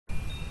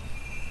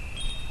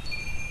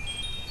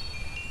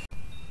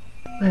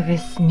With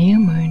this new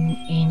moon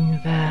in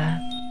the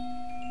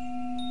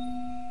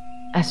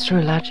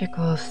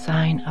astrological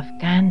sign of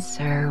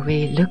Cancer,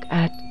 we look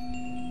at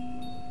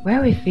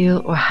where we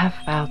feel or have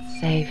felt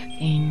safe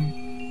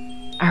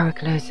in our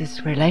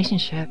closest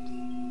relationships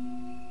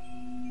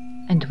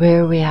and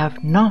where we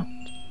have not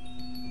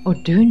or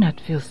do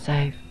not feel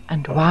safe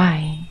and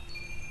why.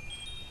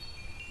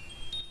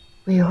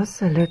 We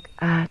also look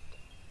at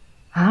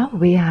how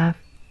we have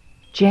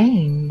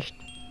changed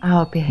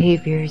our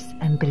behaviors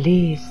and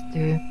beliefs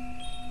to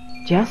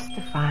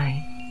justify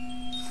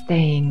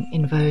staying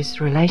in those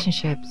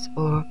relationships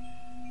or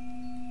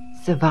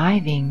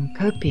surviving,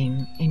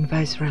 coping in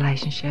those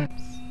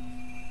relationships.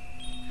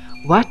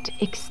 What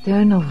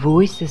external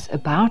voices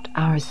about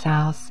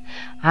ourselves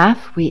have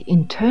we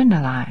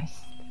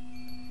internalized?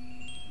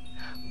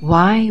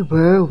 Why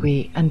were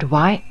we and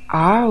why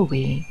are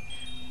we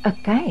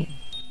okay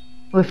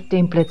with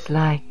templates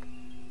like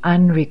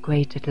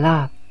unrequited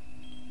love,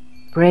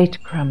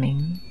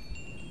 breadcrumbing,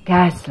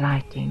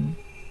 gaslighting,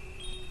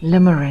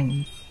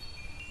 limerence,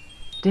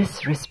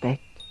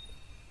 disrespect,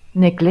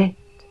 neglect,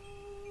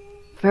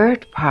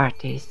 third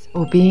parties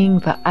or being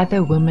the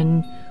other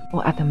woman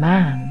or other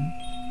man,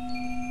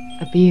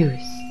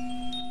 abuse,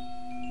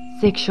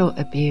 sexual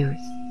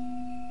abuse,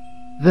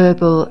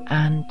 verbal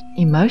and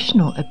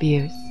emotional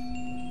abuse,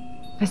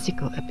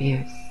 physical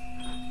abuse,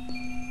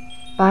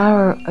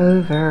 power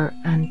over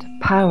and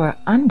power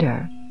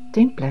under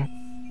templates,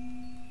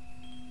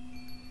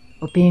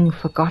 or being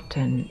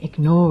forgotten,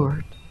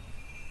 ignored,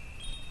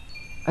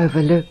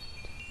 overlooked,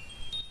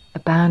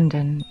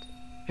 abandoned,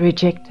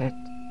 rejected,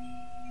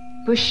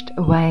 pushed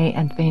away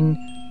and then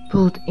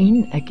pulled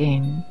in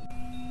again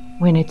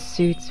when it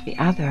suits the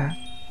other,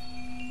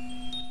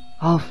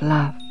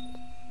 half-loved,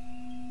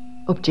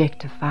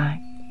 objectified,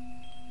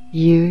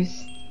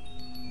 used,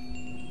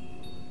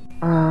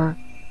 or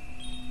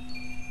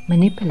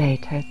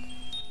manipulated.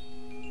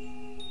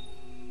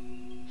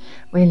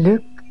 We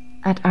look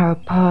at our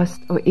past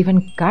or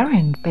even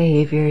current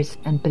behaviors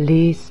and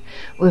beliefs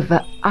with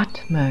the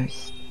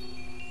utmost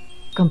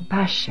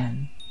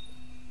compassion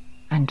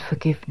and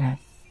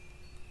forgiveness.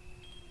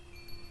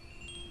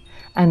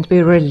 And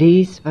we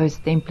release those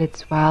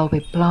templates while we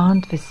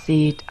plant the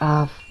seed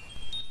of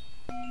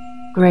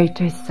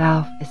greater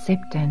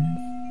self-acceptance.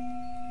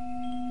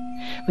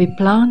 We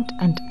plant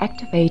and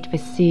activate the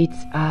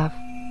seeds of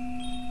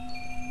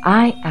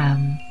I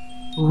am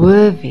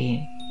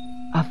worthy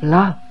of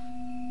love.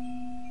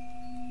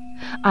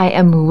 I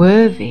am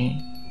worthy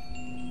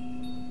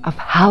of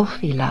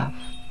healthy love.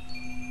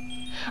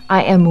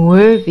 I am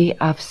worthy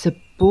of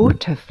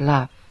supportive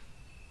love.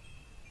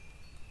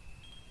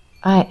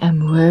 I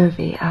am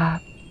worthy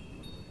of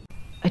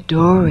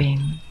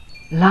adoring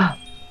love.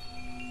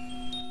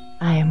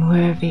 I am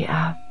worthy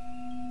of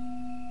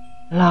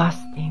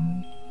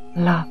lasting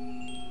love.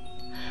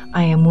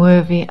 I am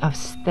worthy of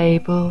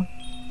stable,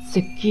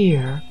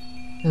 secure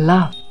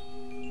love.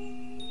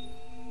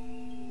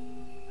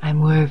 I'm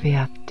worthy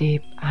of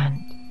deep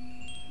and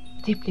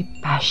deeply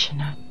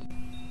passionate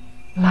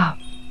love.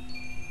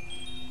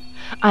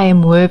 I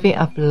am worthy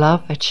of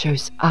love that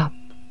shows up.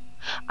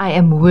 I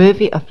am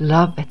worthy of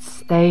love that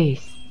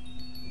stays.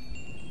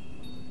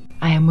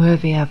 I am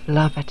worthy of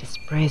love that is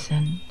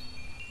present.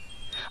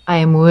 I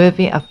am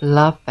worthy of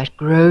love that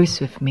grows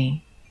with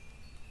me.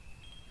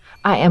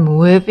 I am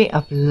worthy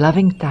of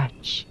loving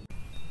touch.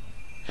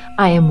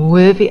 I am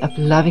worthy of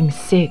loving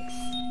sex.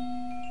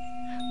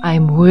 I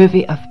am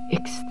worthy of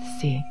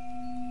ecstasy.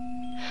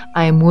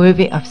 I am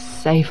worthy of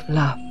safe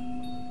love.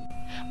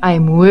 I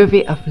am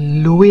worthy of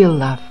loyal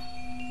love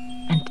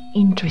and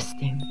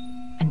interesting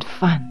and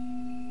fun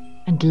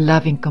and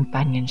loving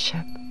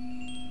companionship.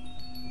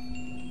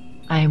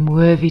 I am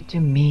worthy to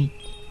meet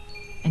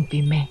and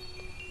be met.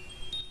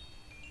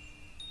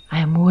 I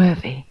am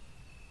worthy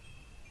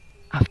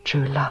of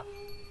true love.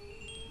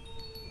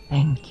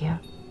 Thank you.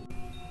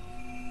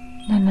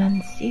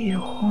 Nanansi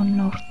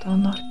honorto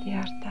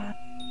nortiarta.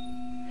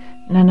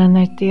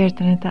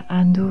 Nananartiertaneta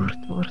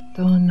andurt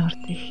urto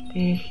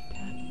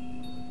nortichtichta.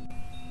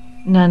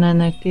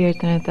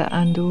 Nananartiertaneta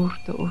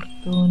andurt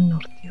urto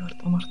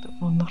nortiorto morto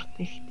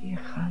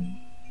nortichtiechan.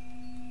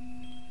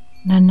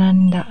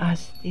 Nananda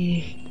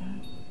astichta.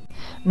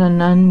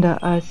 Nananda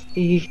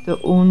astichta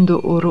undo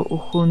oro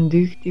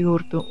uchundichti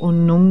urto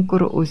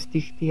ununkoro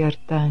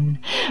ustichtiartan.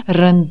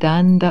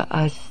 Randanda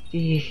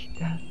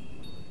astichta.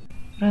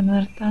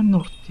 Ranarta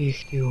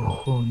nortichti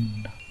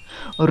uchun.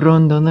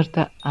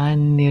 Rondonerta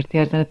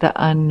anirtiartaneta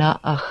anna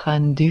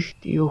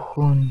achandichti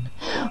uchun.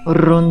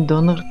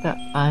 Rondonerta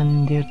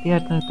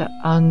andirtiartaneta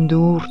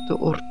andurto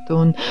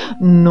orton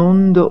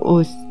nondo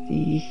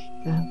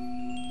ostichta.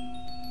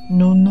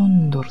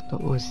 Nonondorto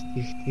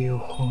ostichti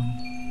uchun.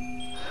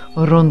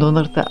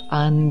 Rondonerta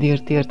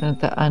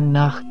andirtiartaneta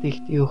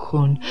annachtichti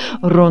uchun.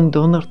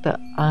 Rondonerta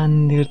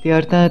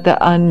andirtiartaneta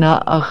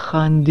anna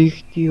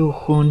achandichti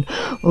uchun.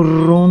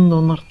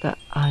 Rondonerta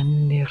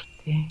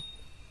anirti.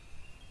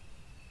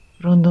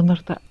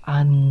 Rondonerta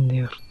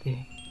anirti.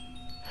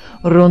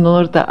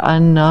 Rondonder de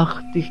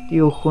aanachtig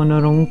die ogen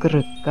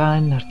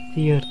ronkerkan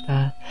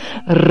artierta.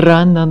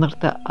 Randonder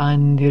de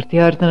andir,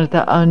 die artner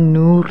de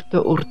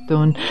anurte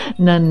orton,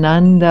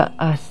 nananda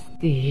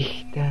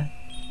astichte.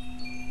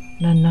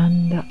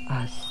 Nananda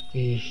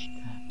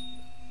astichte.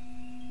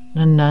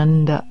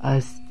 Nananda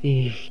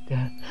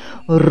astichte.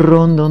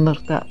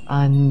 Rondonder de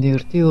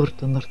andir, die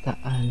ortonder de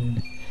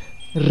an.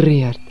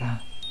 Rierta.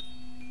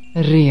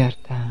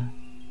 Rierta.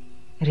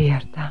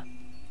 Rierta.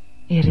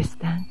 It is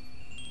done.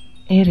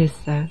 It is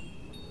so.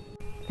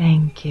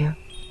 Thank you.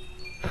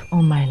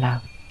 Oh, my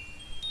love.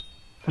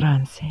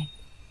 Francie.